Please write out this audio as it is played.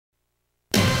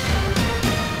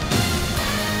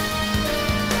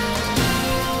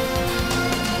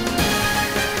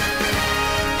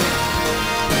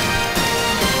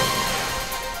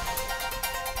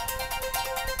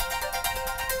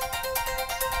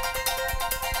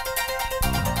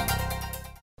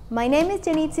My name is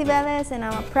Janitzi Velez and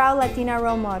I'm a proud Latina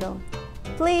role model.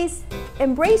 Please,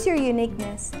 embrace your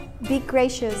uniqueness, be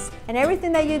gracious, and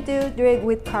everything that you do it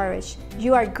with courage.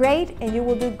 You are great and you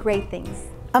will do great things.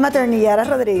 I'm attorney Yara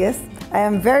Rodriguez. I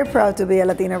am very proud to be a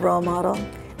Latina role model.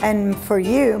 And for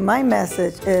you, my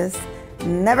message is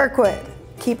never quit.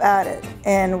 Keep at it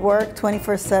and work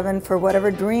 24/7 for whatever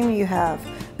dream you have,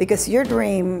 because your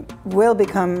dream will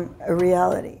become a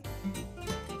reality.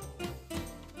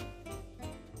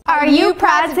 Are you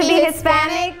proud to be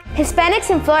Hispanic? Hispanics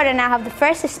in Florida now have the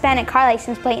first Hispanic car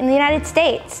license plate in the United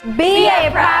States. Be a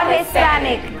proud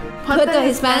Hispanic. Put the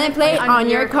Hispanic plate on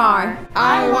your car.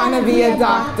 I want to be a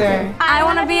doctor. I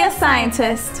want to be a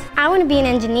scientist. I want to be an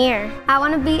engineer. I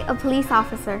want to be a police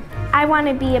officer. I want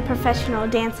to be a professional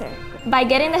dancer. By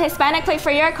getting the Hispanic plate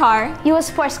for your car, you will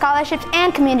support scholarships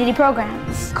and community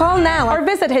programs. Call now or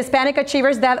visit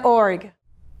HispanicAchievers.org.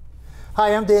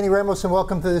 Hi, I'm Danny Ramos and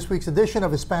welcome to this week's edition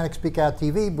of Hispanic Speak Out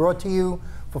TV, brought to you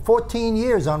for 14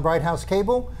 years on Bright House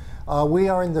Cable. We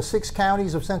are in the 6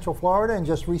 counties of Central Florida, and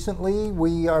just recently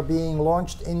we are being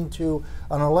launched into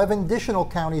 11 additional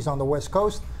counties on the West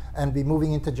Coast and be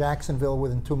moving into Jacksonville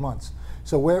within 2 months.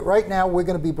 So right now we're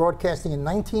going to be broadcasting in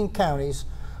 19 counties,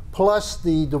 plus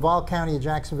the Duval County of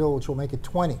Jacksonville, which will make it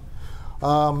 20.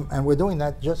 And we're doing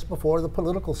that just before the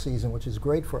political season, which is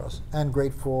great for us and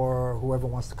great for whoever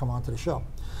wants to come onto the show.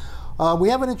 We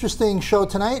have an interesting show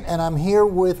tonight, and I'm here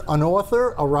with an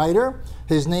author, a writer.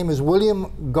 His name is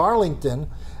William Garlington,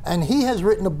 and he has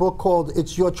written a book called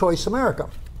It's Your Choice, America.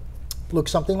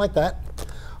 Looks something like that.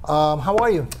 How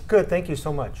are you? Good, thank you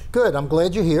so much. Good, I'm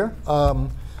glad you're here.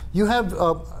 You have,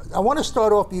 I want to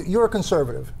start off, you're a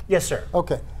conservative. Yes, sir.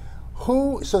 Okay.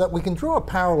 So that we can draw a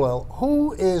parallel,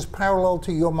 who is parallel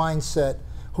to your mindset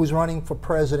who's running for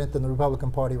president in the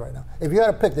Republican Party right now? If you had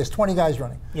to pick, there's 20 guys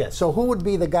running. Yes. So who would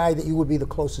be the guy that you would be the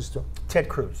closest to? Ted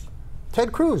Cruz.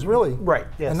 Ted Cruz, really? Right,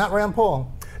 yes. And not Rand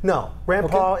Paul? No, Rand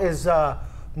Paul is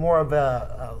more of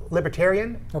a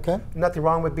libertarian. Okay. Nothing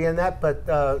wrong with being that, but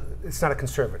it's not a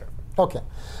conservative. Okay.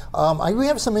 We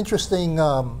have some interesting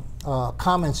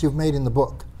comments you've made in the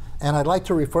book, and I'd like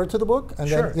to refer to the book. And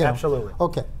sure, then, you know, absolutely.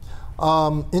 Okay.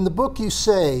 In the book you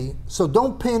say, so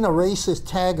don't pin a racist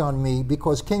tag on me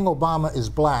because King Obama is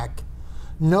black.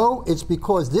 No, it's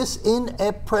because this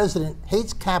inept president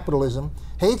hates capitalism,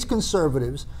 hates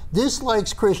conservatives,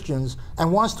 dislikes Christians,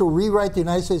 and wants to rewrite the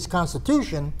United States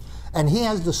Constitution, and he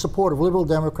has the support of liberal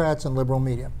Democrats and liberal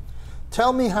media.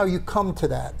 Tell me how you come to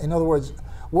that. In other words,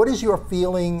 what is your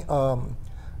feeling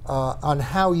on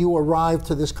how you arrived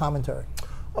to this commentary?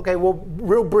 Okay, well,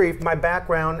 real brief, my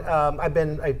background, I'm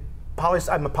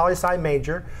a poli-sci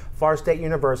major, Florida State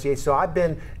University, so I've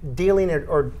been dealing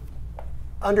or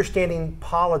understanding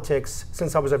politics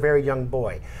since I was a very young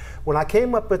boy. When I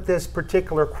came up with this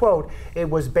particular quote, it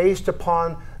was based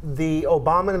upon the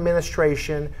Obama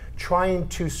administration trying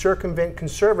to circumvent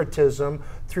conservatism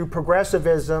through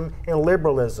progressivism and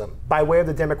liberalism by way of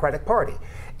the Democratic Party.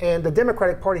 And the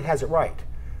Democratic Party has it right.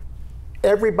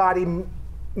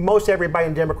 Most everybody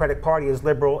in the Democratic Party is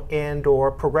liberal and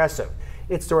or progressive.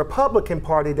 It's the Republican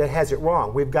Party that has it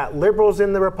wrong. We've got liberals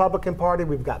in the Republican Party,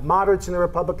 we've got moderates in the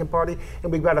Republican Party,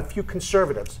 and we've got a few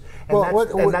conservatives.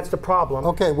 And, that's the problem.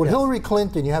 Okay, well, yes. Hillary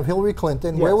Clinton, you have Hillary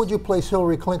Clinton. Yes. Where would you place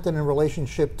Hillary Clinton in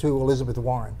relationship to Elizabeth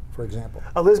Warren, for example?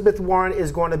 Elizabeth Warren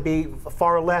is going to be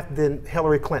far left than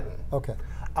Hillary Clinton. Okay.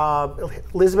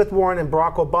 Elizabeth Warren and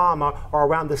Barack Obama are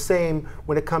around the same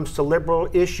when it comes to liberal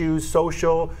issues,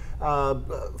 social,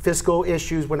 fiscal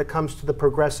issues when it comes to the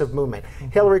progressive movement.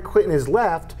 Mm-hmm. Hillary Clinton is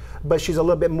left, but she's a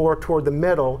little bit more toward the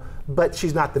middle, but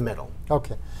she's not the middle.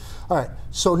 Okay. All right.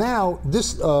 So now,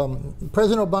 this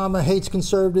President Obama hates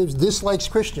conservatives, dislikes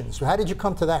Christians. How did you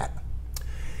come to that?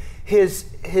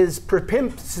 His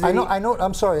propensity. I know.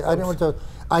 I'm sorry. I didn't want to.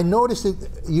 I noticed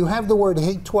that you have the word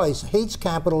hate twice. Hates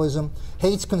capitalism,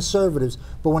 hates conservatives,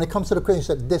 but when it comes to the Christians,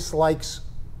 that dislikes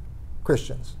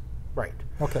Christians. Right.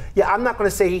 Okay. Yeah, I'm not going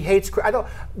to say he hates. I don't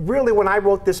really. When I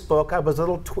wrote this book, I was a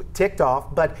little ticked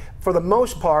off. But for the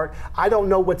most part, I don't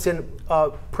know what's in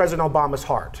President Obama's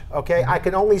heart. Okay, I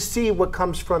can only see what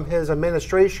comes from his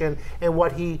administration and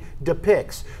what he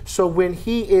depicts. So when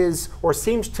he is, or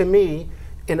seems to me,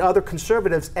 and other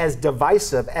conservatives as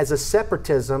divisive, as a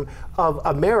separatism of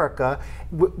America,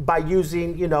 by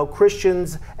using,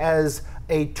 Christians as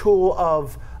a tool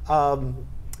of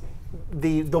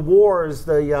the wars,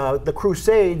 the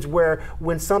Crusades, where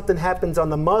when something happens on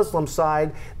the Muslim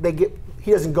side,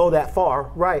 he doesn't go that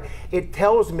far, right? It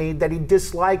tells me that he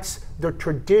dislikes the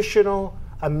traditional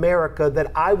America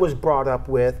that I was brought up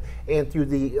with, and through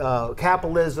the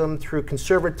capitalism, through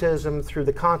conservatism, through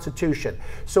the Constitution.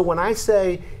 So when I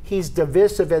say he's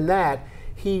divisive in that,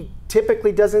 he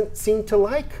typically doesn't seem to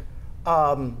like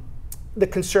the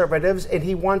conservatives, and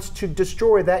he wants to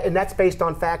destroy that, and that's based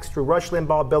on facts through Rush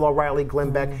Limbaugh, Bill O'Reilly,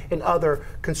 Glenn Beck, and other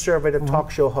conservative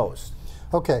talk show hosts.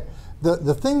 Okay.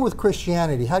 The thing with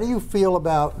Christianity, how do you feel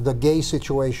about the gay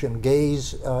situation?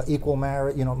 Gays equal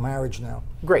marriage, marriage now.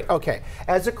 Great. Okay.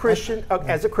 As a Christian,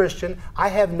 I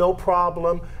have no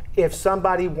problem if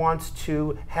somebody wants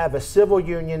to have a civil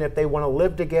union, if they want to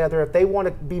live together, if they want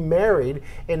to be married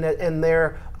in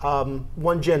their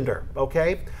one gender.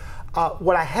 Okay.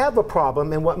 What I have a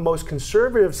problem, and what most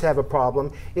conservatives have a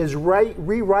problem, is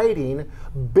rewriting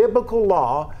biblical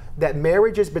law that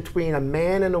marriage is between a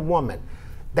man and a woman.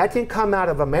 That didn't come out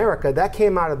of America, that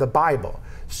came out of the Bible.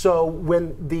 So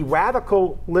when the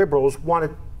radical liberals want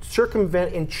to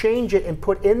circumvent and change it and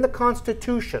put in the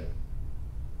Constitution,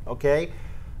 okay,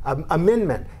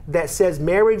 amendment that says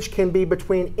marriage can be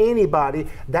between anybody,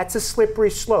 that's a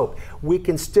slippery slope. We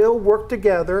can still work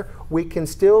together, we can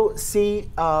still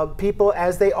see people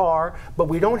as they are, but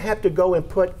we don't have to go and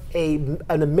put an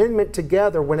amendment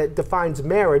together when it defines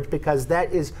marriage, because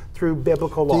that is through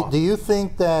biblical law. Do you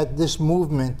think that this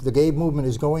movement, the gay movement,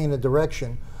 is going in a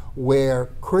direction where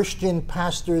Christian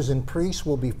pastors and priests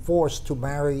will be forced to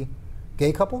marry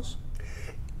gay couples?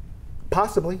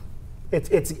 Possibly.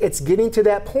 It's getting to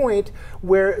that point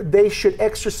where they should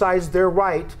exercise their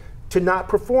right to not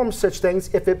perform such things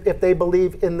if they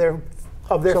believe in their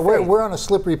faith. So we're on a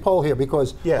slippery pole here,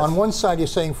 because yes. On one side you're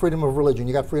saying freedom of religion.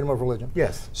 You got freedom of religion.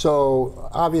 Yes. So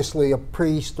obviously a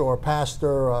priest or a pastor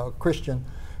or a Christian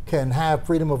can have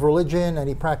freedom of religion, and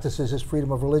he practices his freedom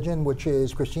of religion, which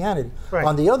is Christianity. Right.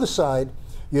 On the other side,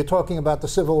 you're talking about the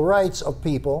civil rights of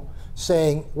people,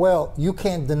 saying, well, you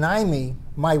can't deny me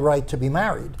my right to be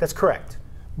married. That's correct.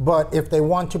 But if they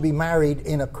want to be married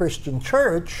in a Christian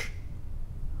church,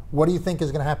 what do you think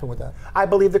is going to happen with that? I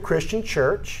believe the Christian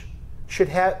church should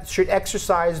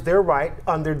exercise their right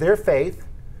under their faith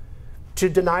to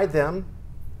deny them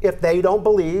if they don't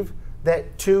believe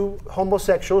that two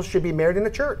homosexuals should be married in a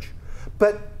church.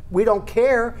 But we don't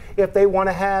care if they want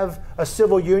to have a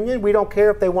civil union. We don't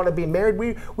care if they want to be married.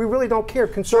 We really don't care.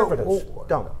 Conservatives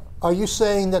don't. Are you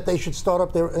saying that they should start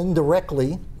up there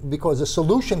indirectly, because the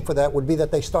solution for that would be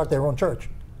that they start their own church?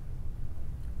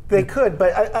 They could,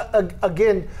 but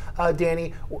again,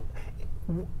 Danny,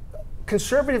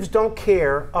 conservatives don't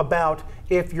care about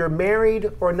if you're married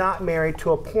or not married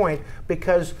to a point,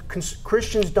 because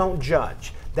Christians don't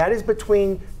judge. That is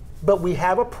between, but we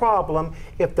have a problem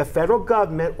if the federal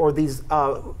government or these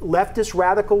leftist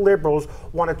radical liberals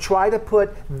want to try to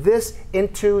put this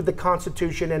into the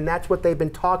Constitution, and that's what they've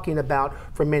been talking about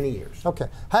for many years. Okay.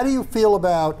 How do you feel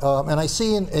about, and I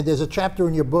see there's a chapter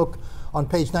in your book on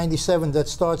page 97 that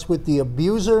starts with the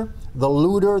abuser, the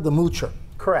looter, the moocher.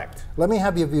 Correct. Let me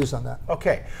have your views on that.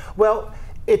 Okay. Well,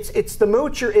 it's the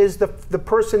moocher is the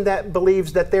person that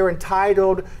believes that they're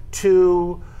entitled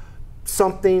to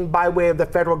something by way of the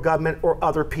federal government or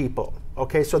other people.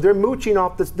 Okay, so they're mooching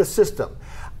off the system.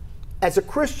 As a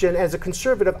Christian, as a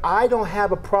conservative, I don't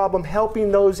have a problem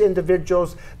helping those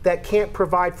individuals that can't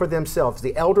provide for themselves.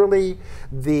 The elderly,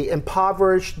 the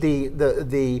impoverished,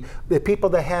 the people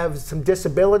that have some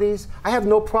disabilities. I have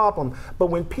no problem. But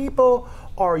when people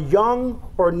are young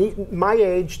or my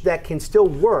age that can still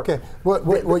work. Okay,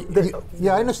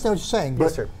 yeah, I understand what you're saying. But,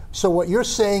 yes, sir. So what you're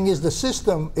saying is the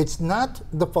system, it's not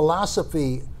the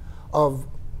philosophy of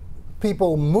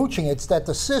people mooching, it's that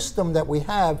the system that we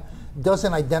have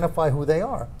doesn't identify who they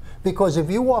are. Because if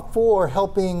you are for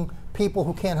helping people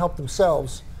who can't help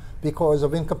themselves because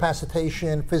of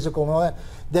incapacitation, physical and all that,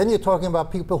 then you're talking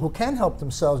about people who can help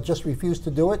themselves, just refuse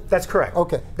to do it? That's correct.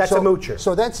 Okay. That's a moocher.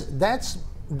 So that's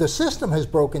the system has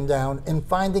broken down in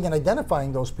finding and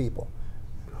identifying those people.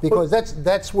 Because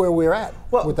that's where we're at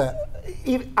with that.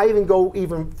 I even go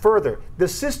even further. The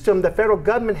system, the federal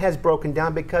government has broken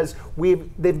down because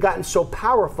they've gotten so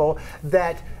powerful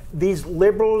that these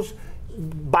liberals,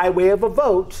 by way of a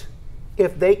vote,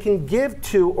 if they can give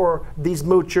to these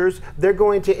moochers, they're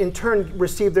going to in turn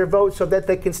receive their vote so that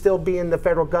they can still be in the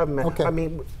federal government. Okay. I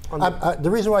mean, the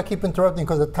reason why I keep interrupting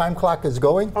because the time clock is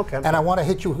going. Okay. And I want to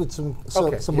hit you with some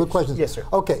good questions. Yes, sir.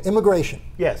 Okay, immigration.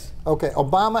 Yes. Okay,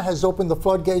 Obama has opened the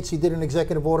floodgates. He did an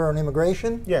executive order on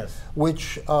immigration. Yes.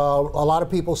 Which a lot of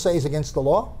people say is against the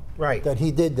law. Right. That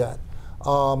he did that.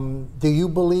 Do you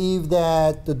believe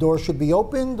that the door should be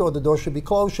opened or the door should be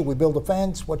closed? Should we build a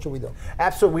fence? What should we do?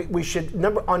 Absolutely. We should,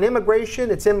 on immigration,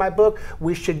 it's in my book,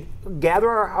 we should gather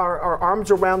our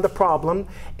arms around the problem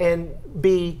and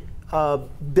be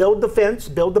build the fence,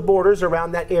 build the borders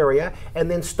around that area, and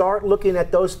then start looking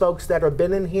at those folks that have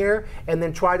been in here and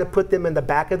then try to put them in the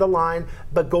back of the line,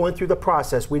 but going through the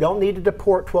process. We don't need to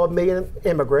deport 12 million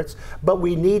immigrants, but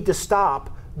we need to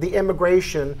stop the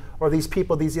immigration or these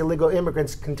people, these illegal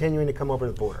immigrants continuing to come over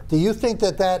the border. Do you think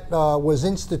that that was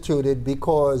instituted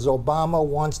because Obama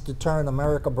wants to turn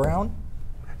America brown?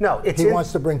 No, he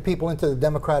wants to bring people into the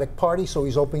Democratic Party, so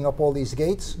he's opening up all these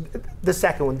gates? The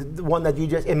second one, the one that you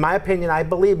just, in my opinion, I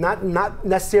believe, not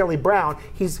necessarily brown,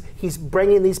 he's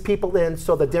bringing these people in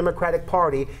so the Democratic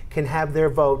Party can have their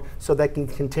vote so they can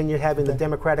continue having the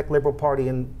Democratic Liberal Party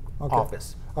in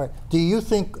office. All right. Do you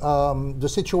think the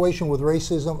situation with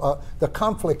racism, the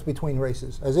conflict between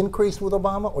races, has increased with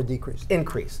Obama or decreased?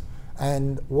 Increased.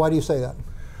 And why do you say that?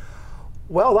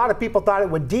 Well, a lot of people thought it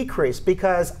would decrease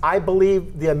because I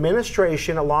believe the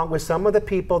administration, along with some of the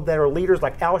people that are leaders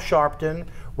like Al Sharpton,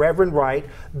 Reverend Wright,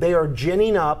 they are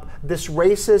ginning up this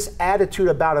racist attitude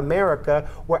about America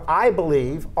where I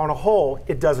believe, on a whole,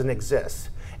 it doesn't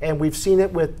exist. And we've seen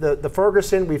it with the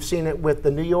Ferguson, we've seen it with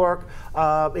the New York,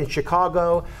 in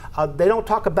Chicago. They don't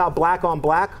talk about black on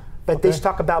black, but they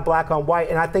talk about black on white,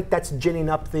 and I think that's ginning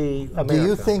up the America. Do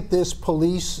you think this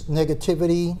police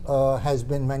negativity has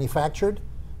been manufactured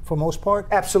for most part?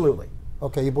 Absolutely.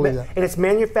 Okay, you believe that? And it's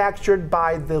manufactured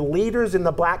by the leaders in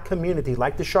the black community,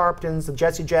 like the Sharptons, the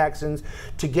Jesse Jacksons,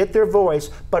 to get their voice,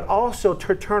 but also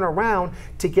to turn around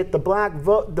to get the black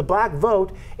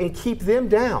vote and keep them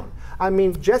down. I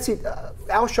mean,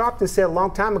 Al Sharpton said a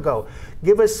long time ago,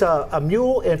 give us a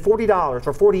mule and $40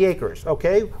 or 40 acres,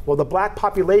 okay? Well, the black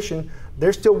population,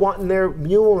 they're still wanting their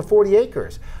mule and 40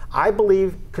 acres. I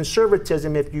believe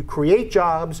conservatism, if you create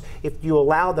jobs, if you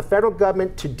allow the federal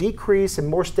government to decrease and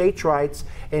more states' rights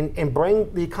and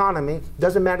bring the economy,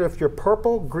 doesn't matter if you're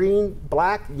purple, green,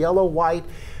 black, yellow, white,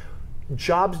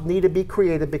 jobs need to be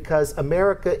created because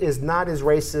America is not as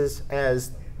racist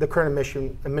as the current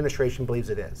administration believes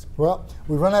it is. Well,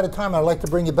 we've run out of time. I'd like to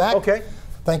bring you back. Okay.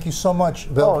 Thank you so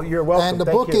much, Bill. Oh, you're welcome. And the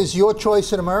book is Your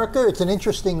Choice in America. It's an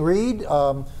interesting read.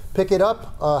 Pick it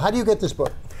up. How do you get this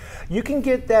book? You can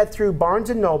get that through Barnes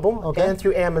 & Noble and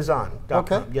through Amazon.com.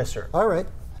 Okay. Yes, sir. All right.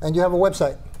 And you have a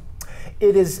website?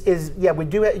 It is yeah, we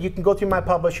do. You can go through my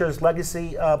publishers,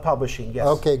 Legacy Publishing, yes.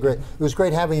 Okay, great. It was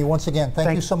great having you once again.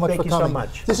 Thank you so much for coming. Thank you so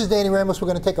much. This is Danny Ramos. We're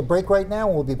going to take a break right now,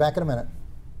 and we'll be back in a minute.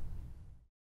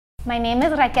 My name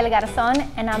is Raquel Garzón,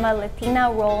 and I'm a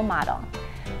Latina role model.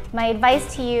 My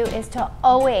advice to you is to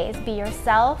always be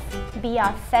yourself, be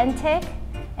authentic,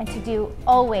 and to do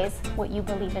always what you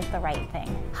believe is the right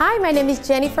thing. Hi, my name is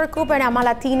Jennifer Cooper and I'm a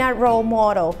Latina role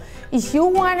model. If you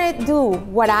want to do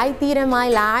what I did in my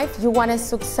life, you want a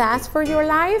success for your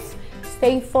life,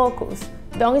 stay focused.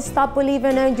 Don't stop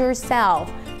believing in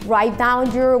yourself. Write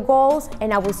down your goals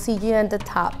and I will see you at the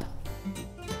top.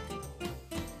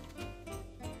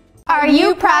 Are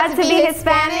you proud to be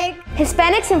Hispanic?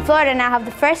 Hispanics in Florida now have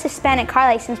the first Hispanic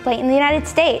car license plate in the United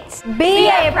States. Be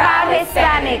a proud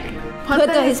Hispanic. Put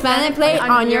the Hispanic plate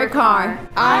on your car.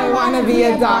 I want to be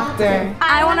a doctor.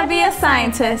 I want to be a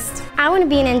scientist. I want to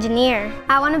be an engineer.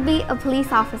 I want to be a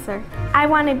police officer. I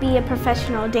want to be a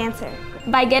professional dancer.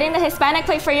 By getting the Hispanic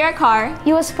plate for your car,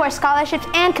 you will support scholarships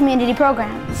and community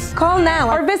programs. Call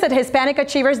now or visit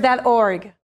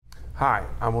HispanicAchievers.org. Hi,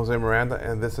 I'm Jose Miranda,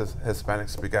 and this is Hispanic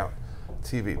Speak Out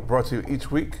TV, brought to you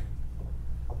each week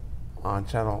on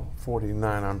Channel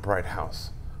 49 on Bright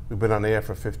House. We've been on the air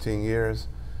for 15 years,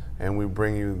 and we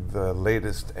bring you the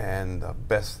latest and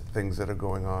best things that are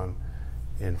going on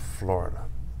in Florida.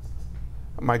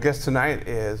 My guest tonight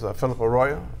is Phillip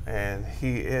Arroyo, and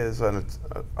he is an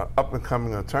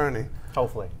up-and-coming attorney.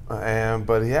 Hopefully.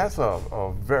 But he has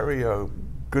a very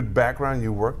good background.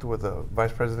 You worked with the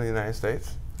Vice President of the United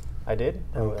States. I did.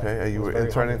 Okay, you were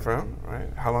interning for him,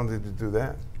 right? How long did you do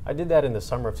that? I did that in the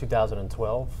summer of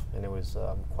 2012, and it was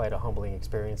quite a humbling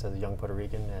experience as a young Puerto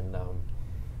Rican. And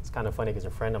it's kind of funny because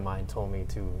a friend of mine told me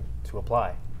to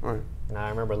apply. Right. And I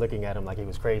remember looking at him like he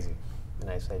was crazy. And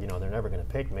I said, you know, they're never going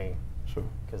to pick me. Sure.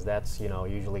 Because that's, you know,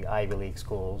 usually Ivy League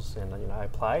schools. And, you know, I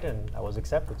applied and I was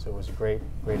accepted. So it was a great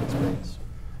experience.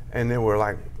 And there were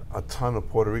like a ton of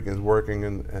Puerto Ricans working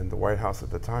in the White House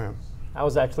at the time. I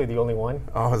was actually the only one.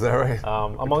 Oh, is that right?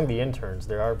 Among the interns,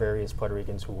 there are various Puerto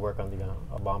Ricans who work on the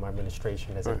Obama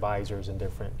administration as advisors in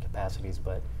different capacities,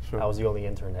 but I was the only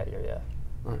intern that year, yeah.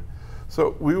 Right.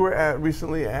 So we were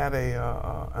recently at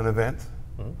an event,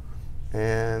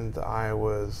 and I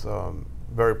was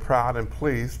very proud and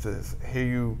pleased to hear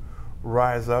you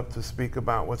rise up to speak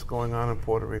about what's going on in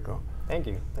Puerto Rico. Thank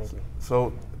you, thank you.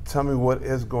 So tell me what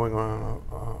is going on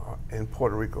in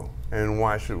Puerto Rico and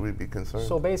why should we be concerned?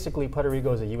 So basically Puerto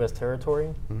Rico is a U.S. territory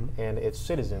and its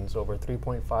citizens, over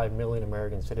 3.5 million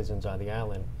American citizens on the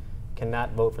island,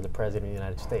 cannot vote for the President of the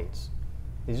United States.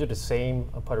 These are the same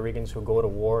Puerto Ricans who go to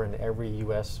war in every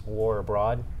U.S. war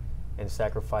abroad and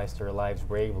sacrifice their lives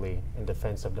bravely in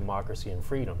defense of democracy and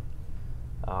freedom.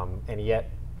 And yet,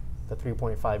 the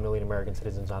 3.5 million American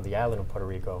citizens on the island of Puerto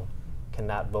Rico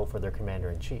cannot vote for their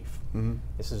commander-in-chief.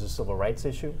 This is a civil rights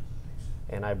issue,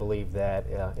 and I believe that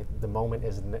the moment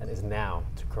is now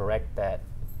to correct that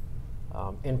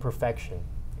imperfection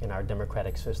in our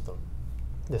democratic system.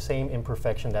 The same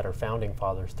imperfection that our founding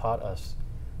fathers taught us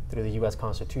through the U.S.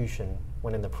 Constitution,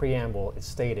 when in the preamble it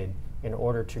stated, in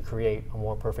order to create a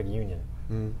more perfect union.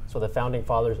 So the founding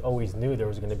fathers always knew there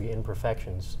was going to be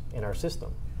imperfections in our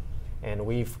system. And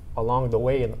we've, along the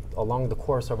way, and along the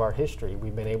course of our history,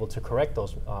 we've been able to correct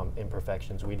those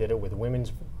imperfections. We did it with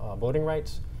women's voting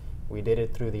rights. We did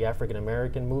it through the African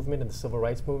American movement and the civil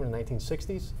rights movement in the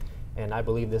 1960s. And I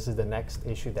believe this is the next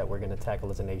issue that we're going to tackle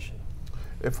as a nation.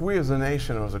 If we as a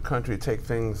nation or as a country take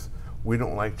things we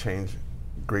don't like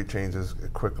great changes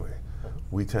quickly,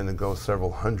 we tend to go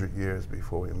several hundred years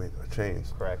before we make a change.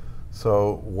 Correct.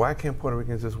 So why can't Puerto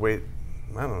Ricans just wait,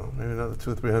 I don't know, maybe another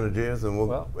 200 or 300 years and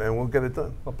we'll get it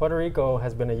done? Well, Puerto Rico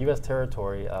has been a U.S.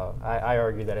 territory. I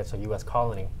argue that it's a U.S.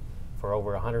 colony for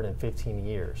over 115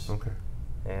 years. Okay.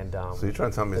 And so you're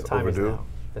trying to tell me it's overdue?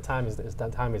 The time is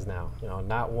now. You know,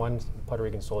 not one Puerto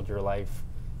Rican soldier life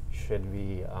should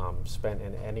be spent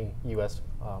in any U.S.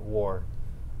 war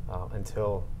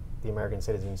until the American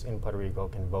citizens in Puerto Rico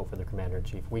can vote for their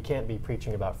commander-in-chief. We can't be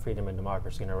preaching about freedom and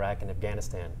democracy in Iraq and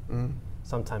Afghanistan,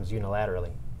 sometimes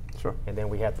unilaterally. Sure. And then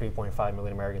we have 3.5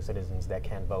 million American citizens that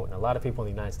can't vote. And a lot of people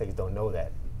in the United States don't know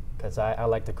that, because I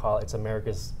like to call it's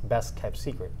America's best kept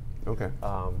secret. Okay.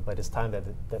 But it's time that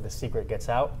the secret gets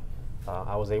out.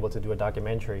 I was able to do a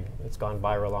documentary. It's gone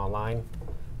viral online,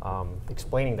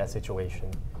 explaining that situation.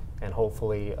 And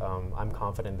hopefully, I'm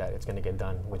confident that it's going to get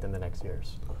done within the next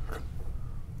years.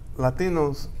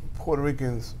 Latinos, Puerto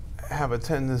Ricans have a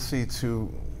tendency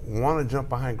to want to jump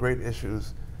behind great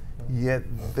issues, yet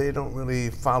they don't really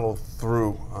follow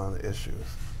through on issues.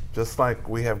 Just like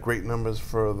we have great numbers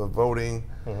for the voting,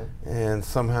 and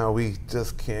somehow we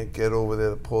just can't get over there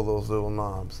to pull those little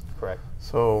knobs. Correct.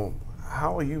 So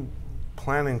how are you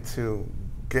planning to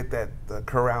get that,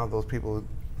 corral those people,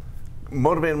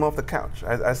 motivate them off the couch?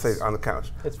 I say on the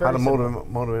couch. It's very how to simple.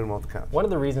 motivate them off the couch. One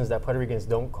of the reasons that Puerto Ricans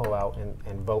don't go out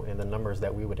and vote in the numbers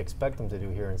that we would expect them to do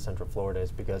here in Central Florida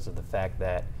is because of the fact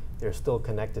that they're still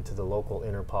connected to the local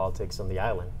inner politics on the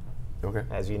island. Okay.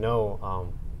 As you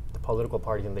know, the political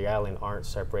parties on the island aren't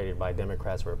separated by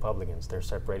Democrats or Republicans. They're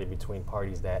separated between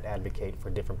parties that advocate for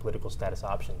different political status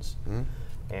options.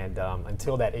 And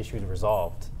until that issue is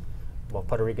resolved, well,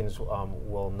 Puerto Ricans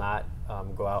will not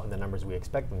go out in the numbers we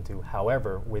expect them to.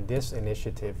 However, with this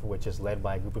initiative, which is led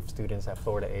by a group of students at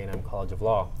Florida A&M College of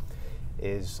Law,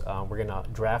 is we're going to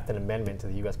draft an amendment to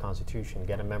the U.S. Constitution,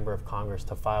 get a member of Congress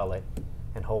to file it,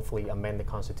 and hopefully amend the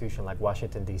Constitution like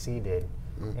Washington, D.C. did,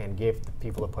 and give the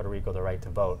people of Puerto Rico the right to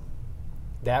vote.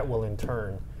 That will in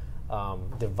turn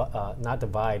not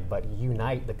divide, but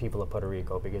unite the people of Puerto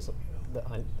Rico, because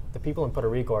the people in Puerto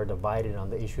Rico are divided on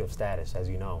the issue of status, as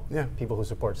you know. Yeah. People who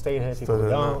support statehood, people who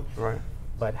don't. Right.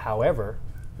 But however,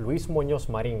 Luis Muñoz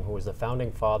Marin, who was the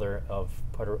founding father of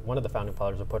one of the founding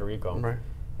fathers of Puerto Rico,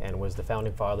 and was the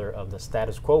founding father of the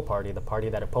status quo party, the party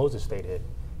that opposes statehood,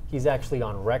 he's actually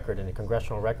on record, in a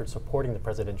congressional record, supporting the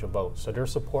presidential vote. So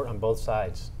there's support on both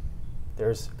sides.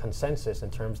 There's consensus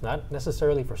in terms, not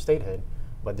necessarily for statehood,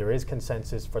 but there is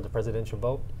consensus for the presidential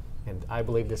vote. And I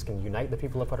believe this can unite the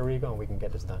people of Puerto Rico, and we can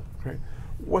get this done. Great.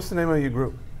 What's the name of your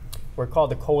group? We're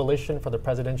called the Coalition for the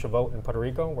Presidential Vote in Puerto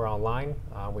Rico. We're online.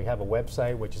 We have a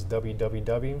website, which is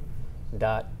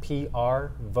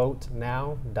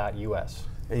www.prvotenow.us.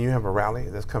 And you have a rally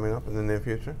that's coming up in the near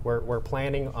future? We're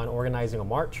planning on organizing a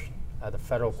march at the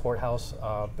federal courthouse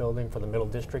building for the Middle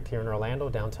District here in Orlando,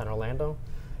 downtown Orlando.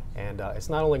 And it's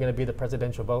not only going to be the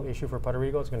presidential vote issue for Puerto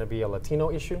Rico, it's going to be a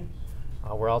Latino issue.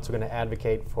 We're also going to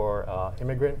advocate for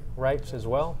immigrant rights as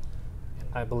well.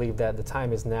 I believe that the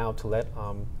time is now to let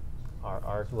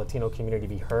our Latino community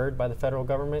be heard by the federal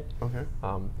government. Okay.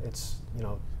 It's, you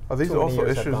know, are these also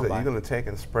issues that you're going to take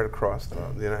and spread across the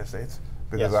United States?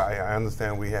 Because yes. I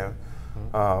understand we have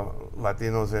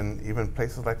Latinos in even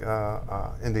places like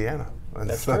Indiana.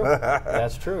 That's true.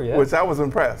 That's true, yeah. Which I was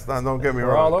impressed. Don't get me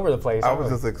wrong. We're all over the place. I was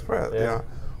just impressed. Yeah.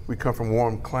 we come from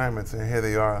warm climates, and here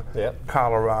they are,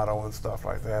 Colorado and stuff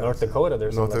like that. North Dakota,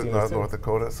 there's some Latinos too. North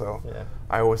Dakota, so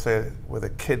I always say we're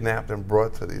kidnapped and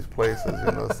brought to these places,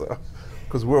 you know, so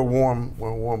because we're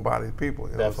warm-bodied people,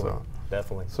 you know, so.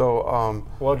 Definitely. So,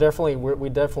 well, definitely, we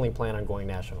definitely plan on going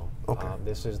national. Okay.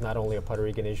 This is not only a Puerto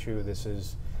Rican issue. This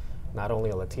is not only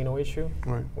a Latino issue,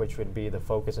 which would be the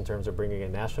focus in terms of bringing it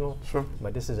national. Sure.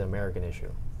 But this is an American issue.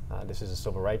 This is a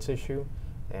civil rights issue,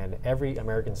 and every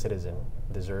American citizen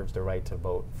deserves the right to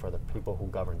vote for the people who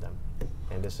govern them.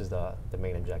 And this is the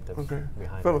main objective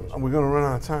behind Phillip, it. we're going to run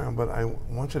out of time, but I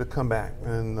want you to come back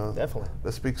and definitely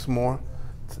let's speak some more.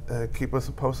 Keep us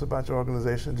posted about your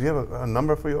organization. Do you have a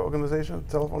number for your organization,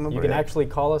 telephone number? You can actually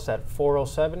call us at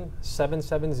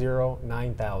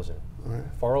 407-770-9000.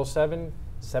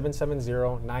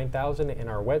 407-770-9000 and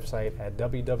our website at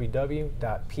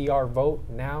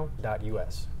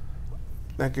www.prvotenow.us.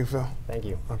 Thank you, Phil. Thank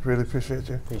you. I really appreciate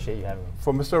you. Appreciate you having me.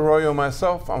 For Mr. Arroyo and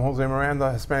myself, I'm Jose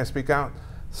Miranda, Hispanic Speak Out.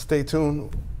 Stay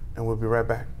tuned, and we'll be right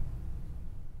back.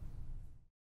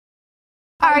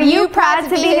 Are you proud to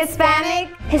be Hispanic?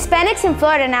 Hispanics in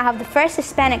Florida now have the first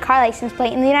Hispanic car license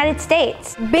plate in the United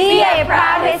States. Be a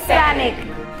proud Hispanic.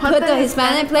 Put the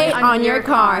Hispanic plate on your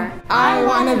car. I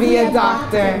want to be a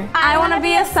doctor. I want to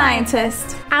be a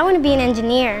scientist. I want to be an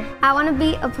engineer. I want to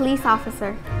be a police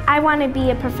officer. I want to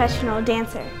be a professional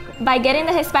dancer. By getting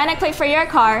the Hispanic plate for your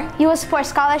car, you will support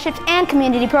scholarships and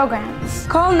community programs.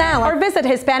 Call now or visit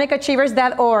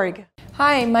HispanicAchievers.org.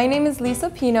 Hi, my name is Lisa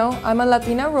Pino. I'm a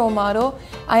Latina role model.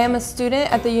 I am a student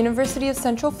at the University of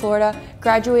Central Florida,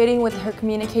 graduating with her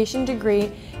communication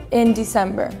degree in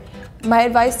December. My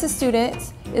advice to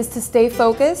students is to stay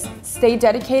focused, stay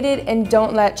dedicated, and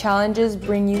don't let challenges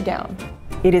bring you down.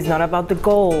 It is not about the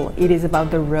goal, it is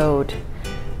about the road.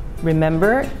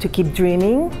 Remember to keep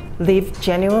dreaming, live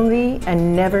genuinely,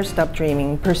 and never stop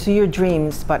dreaming. Pursue your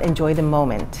dreams, but enjoy the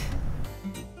moment.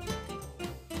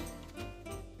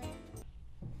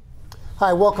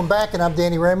 Hi, welcome back, and I'm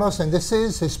Danny Ramos, and this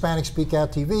is Hispanic Speak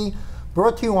Out TV,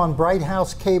 brought to you on Bright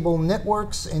House Cable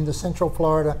Networks in the Central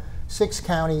Florida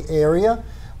 6-county area.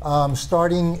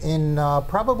 Starting in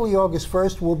probably August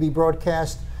 1st, we'll be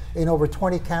broadcast in over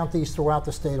 20 counties throughout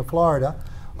the state of Florida.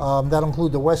 That'll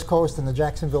include the West Coast and the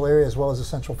Jacksonville area, as well as the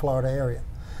Central Florida area.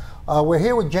 We're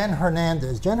here with Jen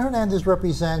Hernandez. Jen Hernandez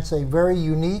represents a very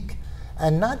unique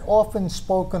and not often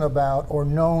spoken about or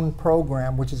known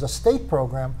program, which is a state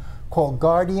program called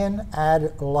Guardian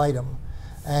Ad Litem.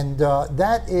 And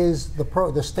that is the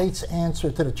state's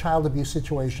answer to the child abuse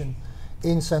situation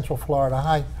in Central Florida.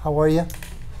 Hi, how are you?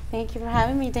 Thank you for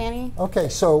having me, Danny. Okay,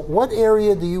 so what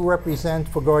area do you represent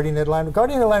for Guardian Ad Litem?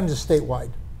 Guardian Ad Litem is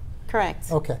statewide.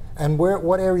 Correct. Okay, and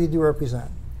what area do you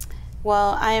represent?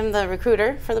 Well, I am the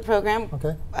recruiter for the program.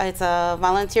 Okay. It's a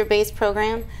volunteer-based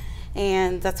program,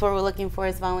 and that's what we're looking for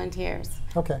is volunteers.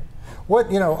 Okay.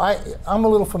 I'm a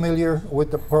little familiar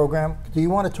with the program. Do you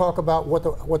want to talk about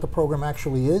what the program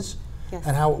actually is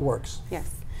and how it works? Yes.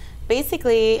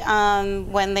 Basically,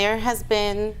 when there has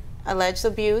been alleged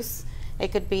abuse,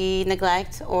 it could be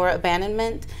neglect or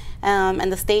abandonment,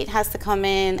 and the state has to come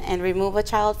in and remove a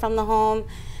child from the home.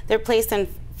 They're placed in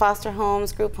foster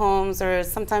homes, group homes, or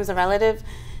sometimes a relative.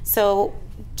 So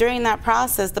during that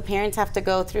process, the parents have to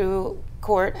go through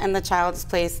court and the child is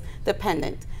placed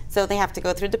dependent. So they have to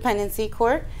go through dependency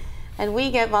court, and we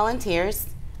get volunteers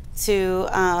to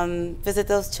visit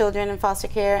those children in foster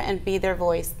care and be their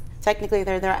voice. Technically,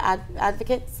 they're their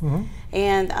advocates,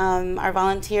 and our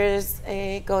volunteers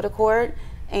go to court,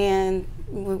 and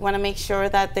we want to make sure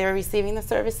that they're receiving the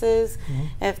services.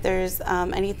 If there's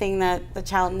anything that the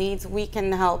child needs, we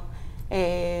can help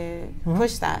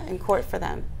push that in court for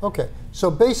them. Okay, so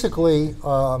basically,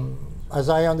 as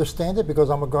I understand it, because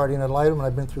I'm a guardian ad litem and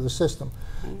I've been through the system,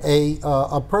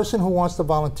 a person who wants to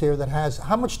volunteer that has,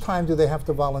 how much time do they have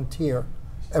to volunteer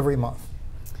every month?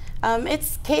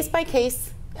 It's case by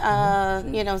case.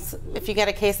 You know, if you get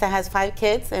a case that has 5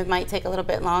 kids, it might take a little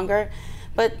bit longer.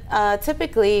 But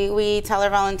typically, we tell our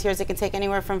volunteers it can take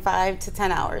anywhere from 5 to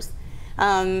 10 hours.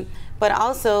 But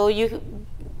also,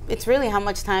 it's really how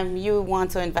much time you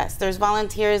want to invest. There's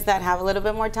volunteers that have a little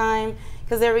bit more time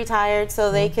because they're retired, so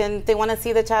they want to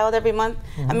see the child every month.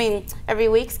 I mean, every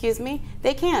week, excuse me.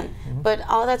 They can, but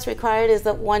all that's required is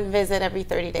that one visit every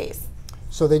 30 days.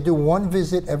 So they do one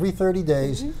visit every 30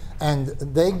 days, and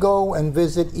they go and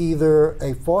visit either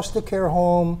a foster care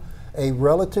home, a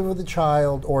relative of the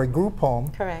child, or a group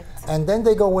home. Correct. And then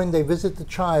they go in, they visit the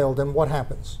child, and what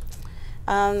happens?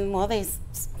 Well, they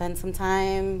spend some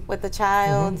time with the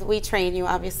child. We train you,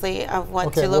 obviously, of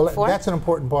what to look for. That's an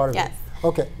important part of it.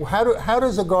 Okay, well, how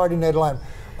does a guardian ad litem,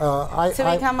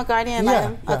 To become a guardian ad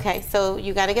litem? Yeah. Okay, so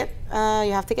you got to get,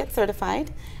 you have to get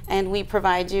certified, and we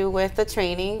provide you with the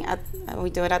training. We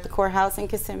do it at the courthouse in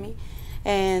Kissimmee,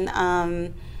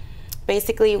 and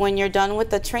basically, when you're done with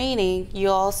the training, you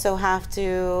also have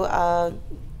to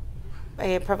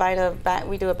provide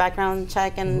we do a background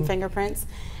check and fingerprints,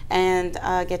 and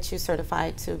get you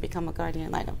certified to become a guardian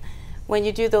ad litem. When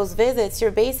you do those visits,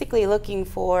 you're basically looking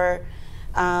for,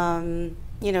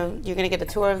 you know, you're going to get a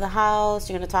tour of the house,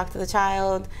 you're going to talk to the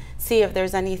child, see if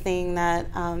there's anything that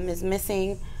is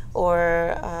missing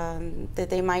or that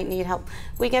they might need help.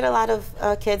 We get a lot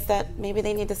of kids that maybe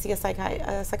they need to see a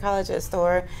psychologist,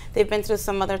 or they've been through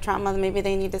some other trauma, maybe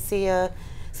they need to see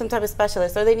some type of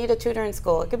specialist, or they need a tutor in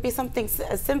school. It could be something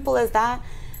as simple as that,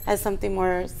 as something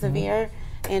more severe,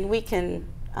 and we can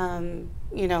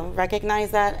you know,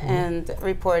 recognize that and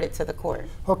report it to the court.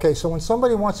 Okay, so when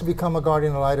somebody wants to become a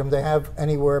guardian ad litem, they have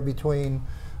anywhere between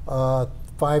 5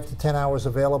 to 10 hours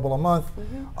available a month.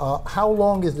 How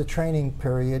long is the training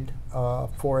period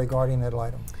for a guardian ad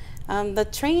litem? The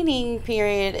training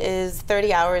period is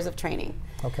 30 hours of training.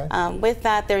 Okay. With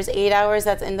that, there's 8 hours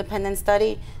that's independent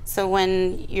study. So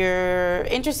when you're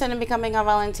interested in becoming a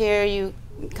volunteer, you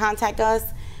contact us.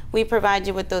 We provide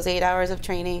you with those 8 hours of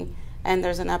training, and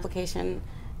there's an application,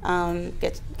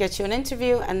 get you an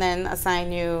interview, and then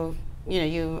assign you,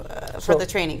 for the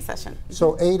training session.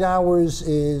 So 8 hours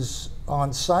is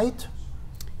on site?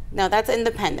 No, that's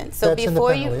independent. So that's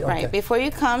before before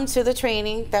you come to the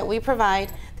training that we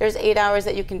provide, there's 8 hours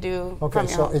that you can do from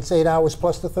your home. So it's 8 hours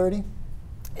plus the 30?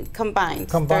 Combined.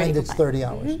 Combined, it's 30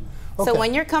 hours. So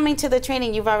when you're coming to the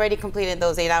training, you've already completed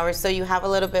those 8 hours, so you have a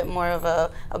little bit more of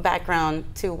a background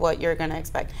to what you're going to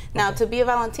expect. Now, to be a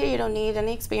volunteer, you don't need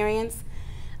any experience.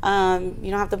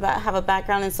 You don't have to have a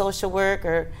background in social work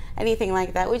or anything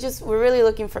like that. We're really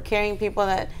looking for caring people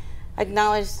that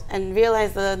acknowledge and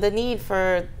realize the need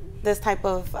for this type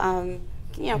of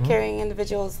caring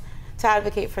individuals to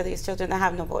advocate for these children that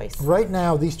have no voice. Right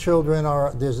now, these children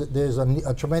there's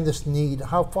a tremendous need.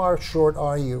 How far short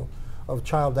are you of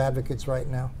child advocates right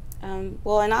now?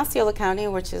 Well, in Osceola County,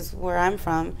 which is where I'm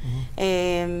from,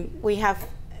 we have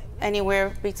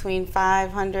anywhere between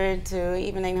 500 to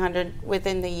even 800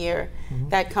 within the year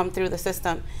that come through the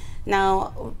system.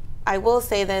 Now, I will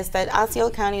say this, that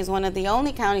Osceola County is one of the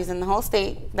only counties in the whole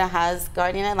state that has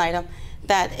guardian ad litem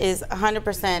that is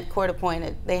 100% court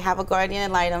appointed. They have a guardian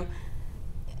ad litem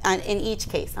in each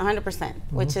case, 100%,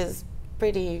 which is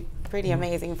pretty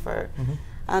amazing for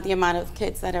the amount of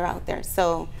kids that are out there.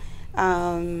 So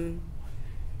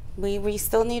we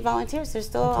still need volunteers. There's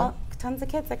still tons of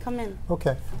kids that come in.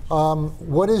 Okay.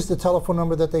 What is the telephone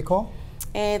number that they call?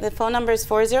 The phone number is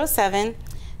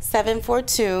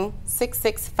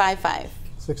 407-742-6655.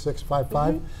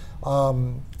 6655.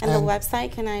 And the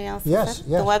website, can I also Yes, say?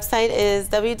 yes. The website is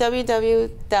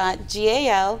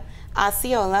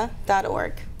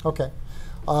www.galosceola.org. Okay.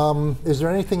 Is there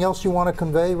anything else you want to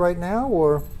convey right now,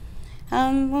 or?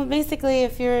 Well, basically,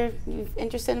 if you're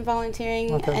interested in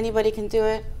volunteering, anybody can do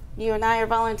it. You and I are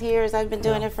volunteers. I've been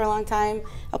doing it for a long time.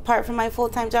 Apart from my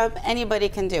full-time job, anybody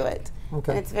can do it.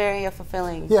 Okay. And it's very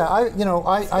fulfilling. Yeah, I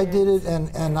did it,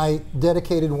 and I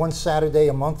dedicated one Saturday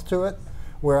a month to it,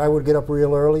 where I would get up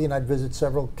real early and I'd visit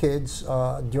several kids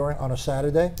on a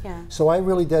Saturday. Yeah. So I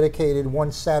really dedicated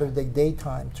one Saturday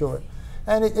daytime to it.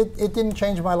 And it didn't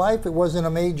change my life. It wasn't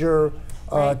a major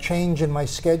change in my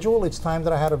schedule. It's time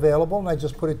that I had available, and I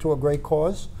just put it to a great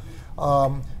cause.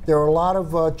 There are a lot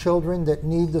of children that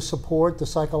need the support, the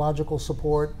psychological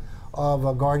support of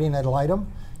a guardian ad litem.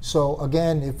 So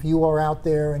again, if you are out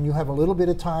there and you have a little bit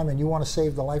of time and you want to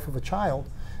save the life of a child,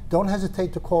 don't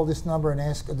hesitate to call this number and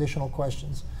ask additional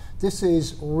questions. This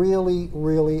is really,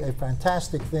 really a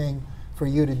fantastic thing for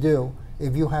you to do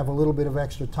if you have a little bit of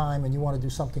extra time and you want to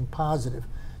do something positive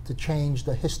to change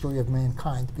the history of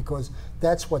mankind, because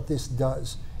that's what this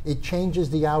does. It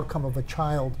changes the outcome of a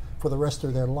child for the rest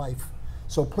of their life.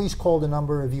 So please call the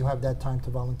number if you have that time to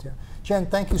volunteer. Jen,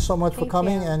 thank you so much for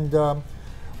coming, and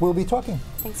we'll be talking.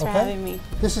 Thanks for having me.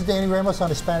 This is Danny Ramos on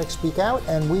Hispanic Speak Out,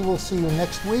 and we will see you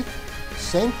next week,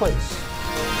 same place.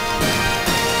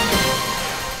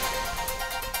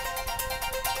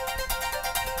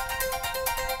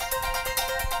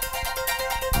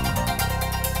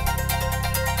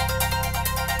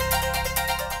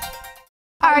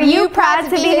 Are you proud to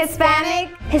be Hispanic?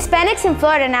 Hispanics in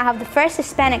Florida now have the first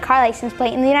Hispanic car license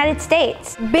plate in the United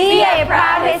States. Be a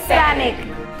proud Hispanic.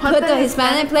 Put the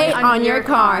Hispanic plate on your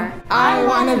car. I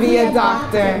want to be a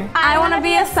doctor. I want to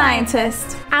be a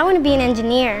scientist. I want to be an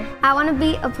engineer. I want to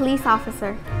be a police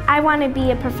officer. I want to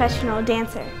be a professional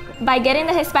dancer. By getting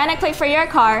the Hispanic plate for your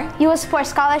car, you will support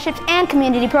scholarships and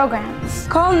community programs.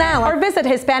 Call now or visit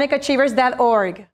HispanicAchievers.org.